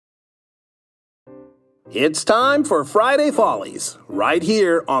It's time for Friday Follies, right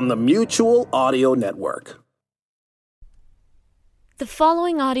here on the Mutual Audio Network. The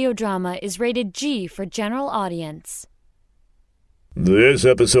following audio drama is rated G for general audience. This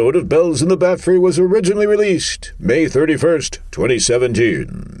episode of Bells in the Bat Free was originally released May 31st,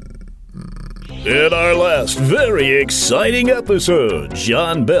 2017. In our last very exciting episode,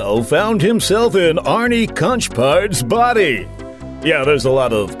 John Bell found himself in Arnie Kunchpard's body. Yeah, there's a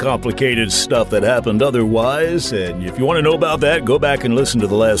lot of complicated stuff that happened otherwise, and if you want to know about that, go back and listen to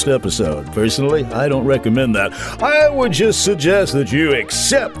the last episode. Personally, I don't recommend that. I would just suggest that you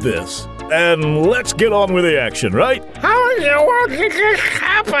accept this, and let's get on with the action, right? How in the world did this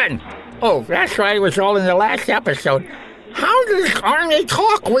happen? Oh, that's right, it was all in the last episode. How does Arnie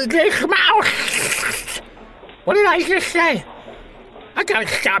talk with this mouth? What did I just say? I gotta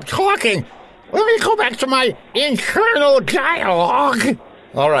stop talking. Let me go back to my internal dialogue.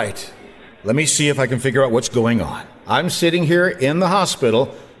 All right. Let me see if I can figure out what's going on. I'm sitting here in the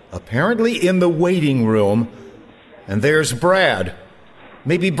hospital, apparently in the waiting room, and there's Brad.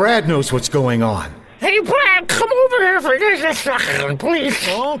 Maybe Brad knows what's going on. Hey, Brad, come over here for just a second, please.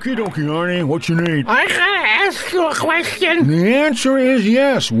 Okie dokie, Arnie. What you need? I gotta ask you a question. The answer is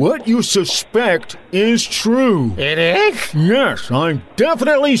yes. What you suspect is true. It is? Yes, I'm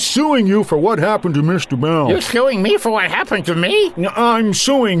definitely suing you for what happened to Mr. Bell. You're suing me for what happened to me? I'm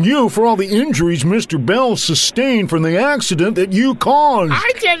suing you for all the injuries Mr. Bell sustained from the accident that you caused.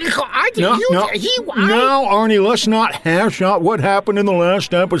 I didn't. Now, Arnie, let's not hash out what happened in the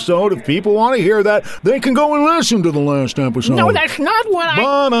last episode. If people want to hear that, they can go and listen to the last episode. No, that's not what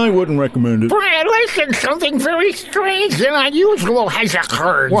But I wouldn't recommend it. Brad, listen, something very strange and unusual has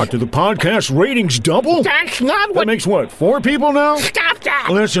occurred. What, did the podcast ratings double? That's not what... That makes what, 4 people now? Stop that!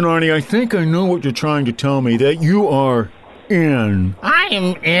 Listen, Arnie, I think I know what you're trying to tell me, that you are in. I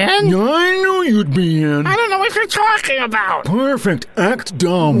am in? Yeah, I knew you'd be in. I don't know what you're talking about. Perfect. Act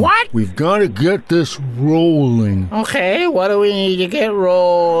dumb. What? We've got to get this rolling. Okay, what do we need to get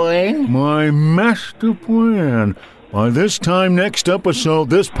rolling? My master plan. By this time next episode,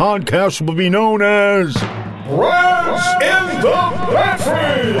 this podcast will be known as... Brad's in the Bat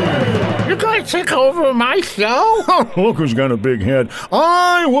Free! You're going to take over my show? Look who's got a big head.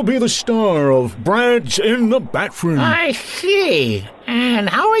 I will be the star of Brad's in the Bat Free. I see. And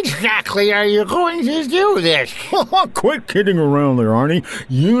how exactly are you going to do this? Quit kidding around there, Arnie.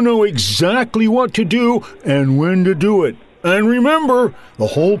 You know exactly what to do and when to do it. And remember, the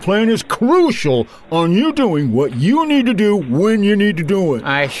whole plan is crucial on you doing what you need to do when you need to do it.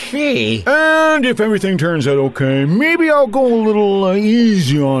 I see. And if everything turns out okay, maybe I'll go a little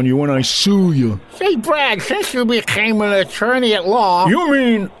easy on you when I sue you. Say, Brad, since you became an attorney at law... You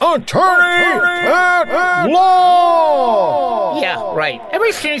mean attorney at law! Yeah, right.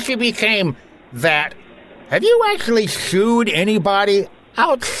 Ever since you became that, have you actually sued anybody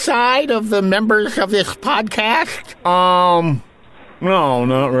outside of the members of this podcast? No,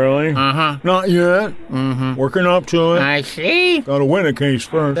 not really. Uh-huh. Not yet. Mm-hmm. Working up to it. I see. Gotta win a case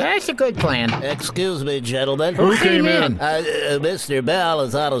first. That's a good plan. Excuse me, gentlemen. Who came in? Mr. Bell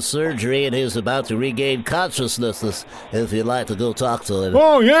is out of surgery and he's about to regain consciousness if you'd like to go talk to him.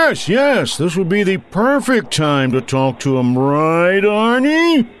 Oh, yes. This would be the perfect time to talk to him, right,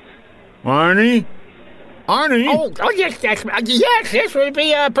 Arnie? Arnie? Oh, yes, this would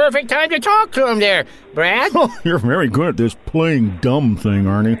be a perfect time to talk to him there, Brad. Oh, you're very good at this playing dumb thing,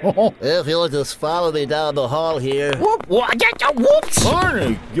 Arnie. If you'll just follow me down the hall here. Whoops!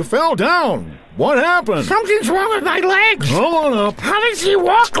 Arnie, you fell down. What happened? Something's wrong with my legs. Come on up. How does he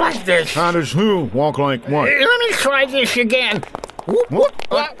walk like this? How does who walk like what? Let me try this again. Whoa.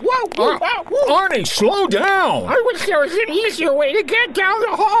 Arnie, slow down. I wish there was an easier way to get down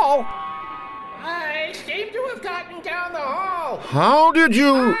the hall. I seem to have gotten down the hall. How did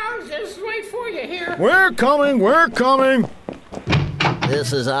you... I'll just wait for you here. We're coming.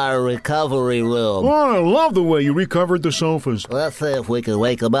 This is our recovery room. Oh, I love the way you recovered the sofas. Let's see if we can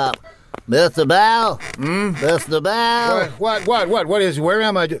wake him up. Mr. Bell? Mr. Bell? What is, where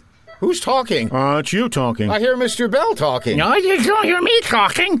am I? Who's talking? It's you talking. I hear Mr. Bell talking. No, you don't hear me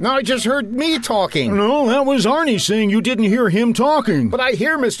talking. No, I just heard me talking. No, that was Arnie saying you didn't hear him talking. But I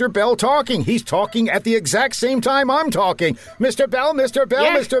hear Mr. Bell talking. He's talking at the exact same time I'm talking. Mr. Bell, Mr. Bell,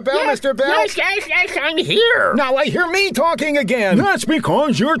 Yes, Mr. Bell, yes, Mr. Bell. Yes, I'm here. Now I hear me talking again. That's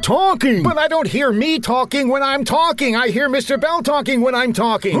because you're talking. But I don't hear me talking when I'm talking. I hear Mr. Bell talking when I'm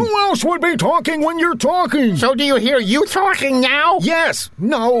talking. Who else would be talking when you're talking? So do you hear you talking now? Yes.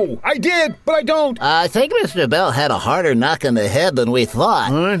 No. I did, but I don't. I think Mr. Bell had a harder knock in the head than we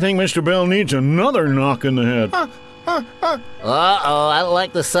thought. I think Mr. Bell needs another knock in the head. I don't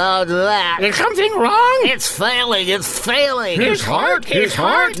like the sound of that. Is something wrong? It's failing. His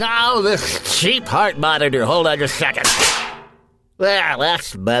heart? No, this cheap heart monitor. Hold on just a second. There,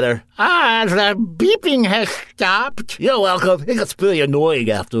 that's better. The beeping has stopped. You're welcome. It gets pretty annoying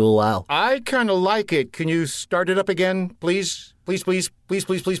after a while. I kind of like it. Can you start it up again, please? Please.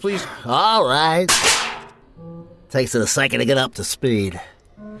 All right. Takes it a second to get up to speed.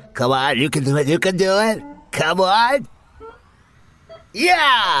 Come on, you can do it. Come on.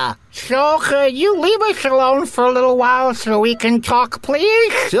 Yeah! So, could you leave us alone for a little while so we can talk,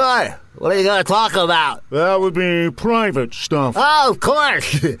 please? Sure. What are you going to talk about? That would be private stuff. Oh, of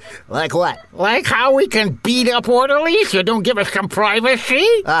course. Like what? Like how we can beat up orderlies who don't give us some privacy?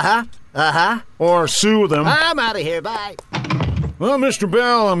 Or sue them. I'm out of here. Bye. Well, Mr.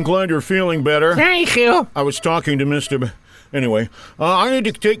 Bell, I'm glad you're feeling better. Thank you. I was talking to Anyway, I need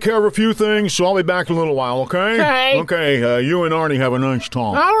to take care of a few things, so I'll be back in a little while, okay? Okay, you and Arnie have a nice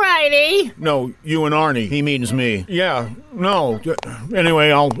talk. All righty. No, you and Arnie. He means me. Yeah, no.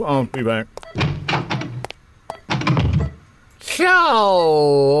 Anyway, I'll be back. So,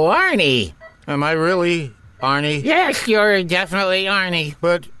 Arnie. Am I really Arnie? Yes, you're definitely Arnie.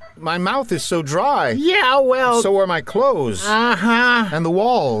 But my mouth is so dry. Yeah, well... So are my clothes. Uh-huh. And the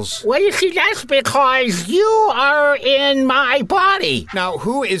walls. Well, you see, that's because you are in my body. Now,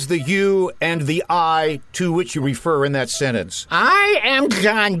 who is the you and the I to which you refer in that sentence? I am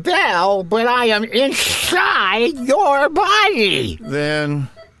John Bell, but I am inside your body. Then...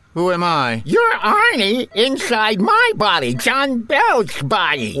 who am I? You're Arnie inside my body, John Bell's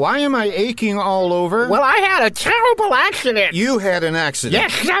body. Why am I aching all over? Well, I had a terrible accident. You had an accident?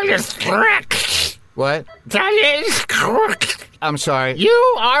 Yes, that is correct. What? That is correct. I'm sorry.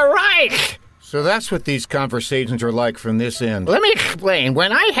 You are right. So that's what these conversations are like from this end. Let me explain.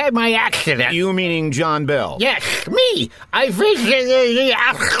 When I had my accident... You meaning John Bell? Yes, me. I visited the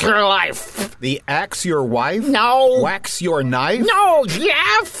afterlife. The axe your wife? No. Wax your knife? No, the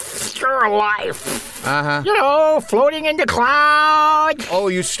afterlife. Uh-huh. You know, floating in the clouds. Oh,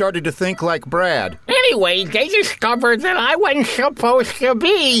 you started to think like Brad. Anyway, they discovered that I wasn't supposed to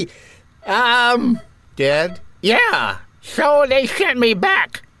be, dead? Yeah. So they sent me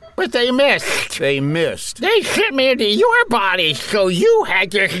back. But they missed. They missed. They sent me into your body, so you had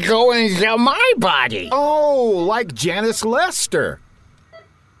to go into my body. Oh, like Janice Lester.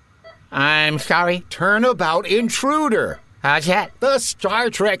 I'm sorry? Turnabout Intruder. How's that? The Star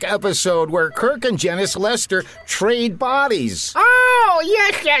Trek episode where Kirk and Janice Lester trade bodies. Oh,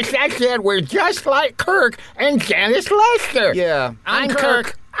 yes, that's it. We're just like Kirk and Janice Lester. Yeah. I'm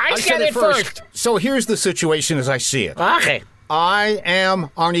Kirk. I said it first. So here's the situation as I see it. Okay. I am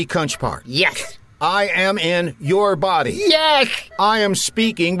Arnie Kunchpart. Yes. I am in your body. Yes. I am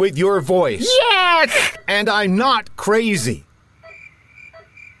speaking with your voice. Yes. And I'm not crazy.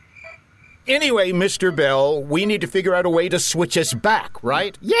 Anyway, Mr. Bell, we need to figure out a way to switch us back,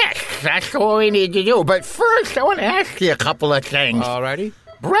 right? Yes, that's what we need to do. But first, I want to ask you a couple of things. Alrighty.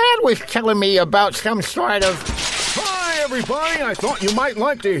 Brad was telling me about some sort of... Hi, everybody. I thought you might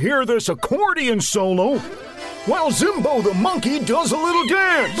like to hear this accordion solo while Zimbo the monkey does a little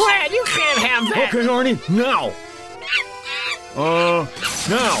dance. Brad, you can't have that. Okay, Arnie, now.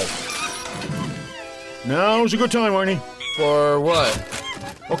 Now's a good time, Arnie. For what?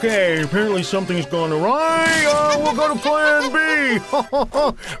 Okay, apparently something's gone awry. We'll go to plan B.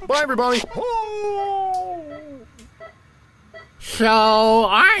 Bye, everybody. So,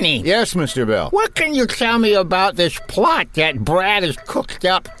 Arnie. Yes, Mr. Bell. What can you tell me about this plot that Brad has cooked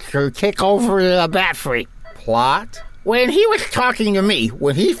up to take over the Bat-Free? Plot? When he was talking to me,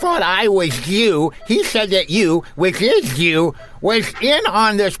 when he thought I was you, he said that you, which is you, was in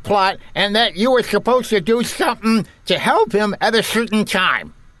on this plot and that you were supposed to do something to help him at a certain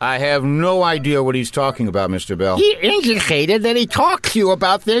time. I have no idea what he's talking about, Mr. Bell. He indicated that he talked to you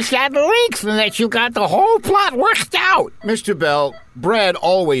about this at length and that you got the whole plot worked out. Mr. Bell, Brad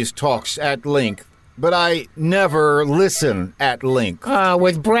always talks at length, but I never listen at length.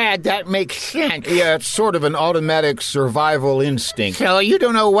 With Brad, that makes sense. Yeah, it's sort of an automatic survival instinct. So you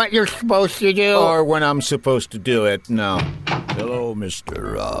don't know what you're supposed to do? Or when I'm supposed to do it, no. Hello,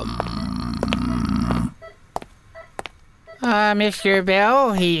 Mr. Mr.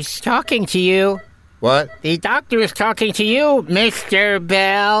 Bell, he's talking to you. What? The doctor is talking to you, Mr.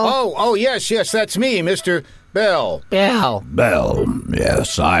 Bell. Oh, yes, that's me, Mr. Bell. Bell. Bell,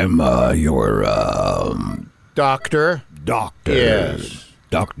 yes, I'm, your, Doctor? doctor. Yes.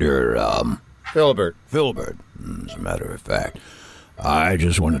 Dr., Filbert. Filbert, as a matter of fact. I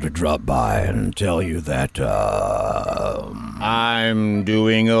just wanted to drop by and tell you that, I'm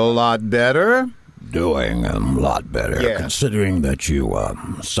doing a lot better. Doing a lot better, Yeah. considering that you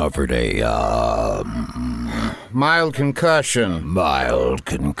suffered a Mild concussion. mild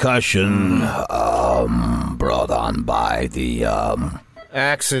concussion brought on by the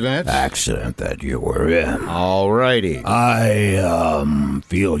Accident. accident that you were in. Alrighty. I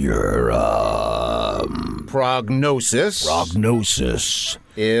feel your Prognosis prognosis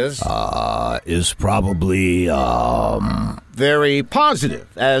is probably very positive,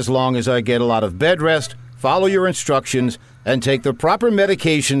 as long as I get a lot of bed rest, follow your instructions, and take the proper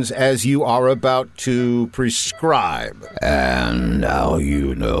medications as you are about to prescribe. and now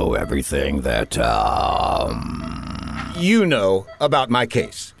you know everything that You know about my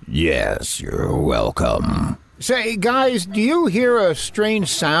case. yes, you're welcome. Say, guys, do you hear a strange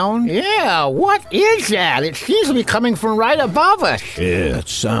sound? Yeah, what is that? It seems to be coming from right above us. It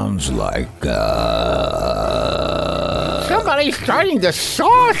sounds like Somebody's starting to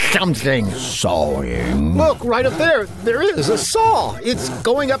saw something. sawing. Look, right up there. There is a saw. It's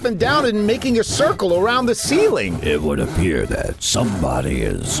going up and down and making a circle around the ceiling. It would appear that somebody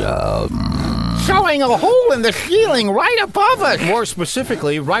is Sawing a hole in the ceiling right above us. More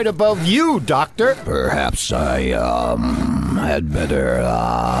specifically, right above you, Doctor. perhaps I had better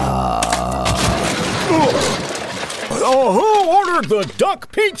Oh, who ordered the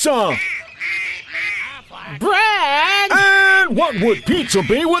duck pizza? Brad! And what would pizza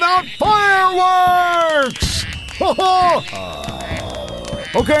be without fireworks?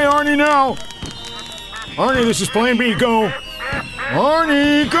 Okay, Arnie, now. Arnie, this is Plan B. Go.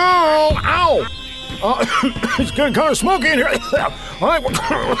 Arnie, go! Ow! It's getting kind of smoky in here.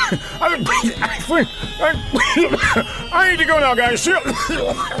 I need to go now, guys. See you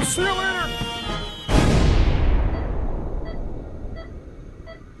later.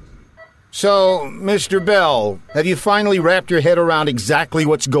 So, Mr. Bell, have you finally wrapped your head around exactly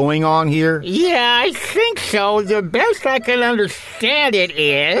what's going on here? Yeah, I think so. The best I can understand it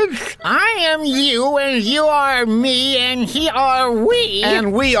is I am you, and you are me, and he are we.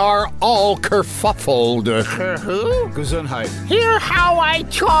 And we are all kerfuffled. Who? Gesundheit. Hear how I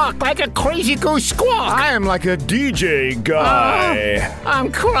talk like a crazy goose squawk. I am like a DJ guy.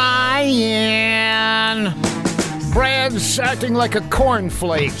 I'm crying. Brad's acting like a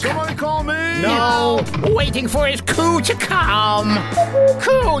cornflake. Somebody call me. No. Waiting for his coup to come.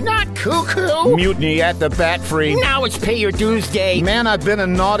 Coup, not cuckoo. Mutiny at the Bat Free. Now it's pay your dues day. Man, I've been a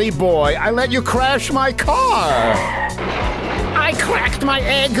naughty boy. I let you crash my car. I cracked my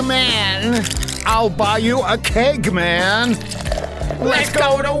egg, man. I'll buy you a keg, man. Let's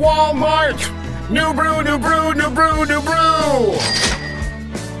go to Walmart. New brew, new brew, new brew, new brew.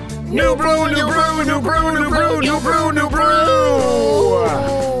 New brew, new brew, new brew, new brew, new brew, new brew.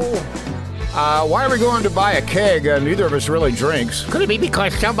 Why are we going to buy a keg? Neither of us really drinks. Could it be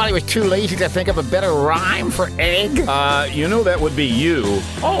because somebody was too lazy to think of a better rhyme for egg? You know that would be you.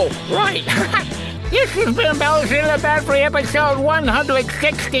 Oh, right. This has been Bells in the Bat Free, episode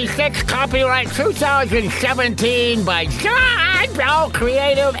 166, copyright 2017 by John Bell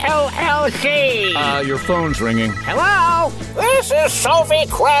Creative LLC. Your phone's ringing. Hello? This is Sophie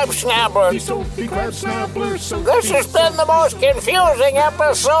Crabsnapper. Sophie Crabsnapper. This has been the most confusing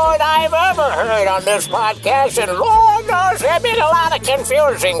episode I've ever heard on this podcast, and Lord knows there have been a lot of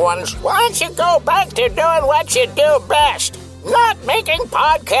confusing ones. Why don't you go back to doing what you do best? Not making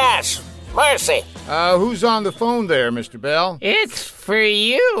podcasts. Mercy. Who's on the phone there, Mr. Bell? It's for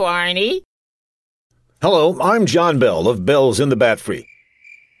you, Arnie. Hello, I'm John Bell of Bells in the Bat Free.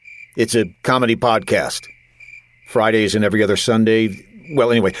 It's a comedy podcast. Fridays and every other Sunday.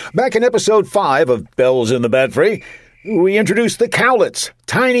 Well, anyway, back in episode 5 of Bells in the Bat Free, we introduced the cowlets,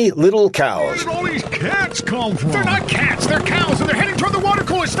 tiny little cows. Where did all these cats come from? They're not cats, they're cows, and they're heading toward the water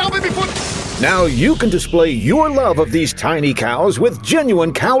cooler. Stop it before... Now you can display your love of these tiny cows with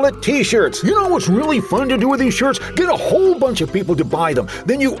genuine cowlet t-shirts. You know what's really fun to do with these shirts? Get a whole bunch of people to buy them.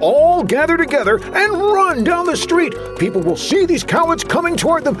 Then you all gather together and run down the street. People will see these cowlets coming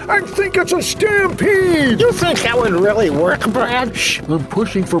toward them and think it's a stampede. You think that would really work, Brad? Shh, I'm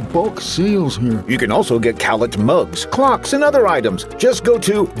pushing for bulk sales here. You can also get cowlet mugs, clocks, and other items. Just go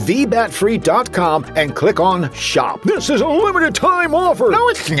to thebatfree.com and click on Shop. This is a limited time offer. No,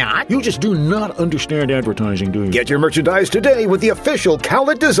 it's not. You just do not understand advertising, do you? Get your merchandise today with the official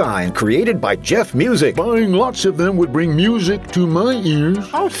cowlet design created by Jeff Music. Buying lots of them would bring music to my ears.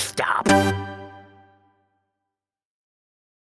 Oh, stop.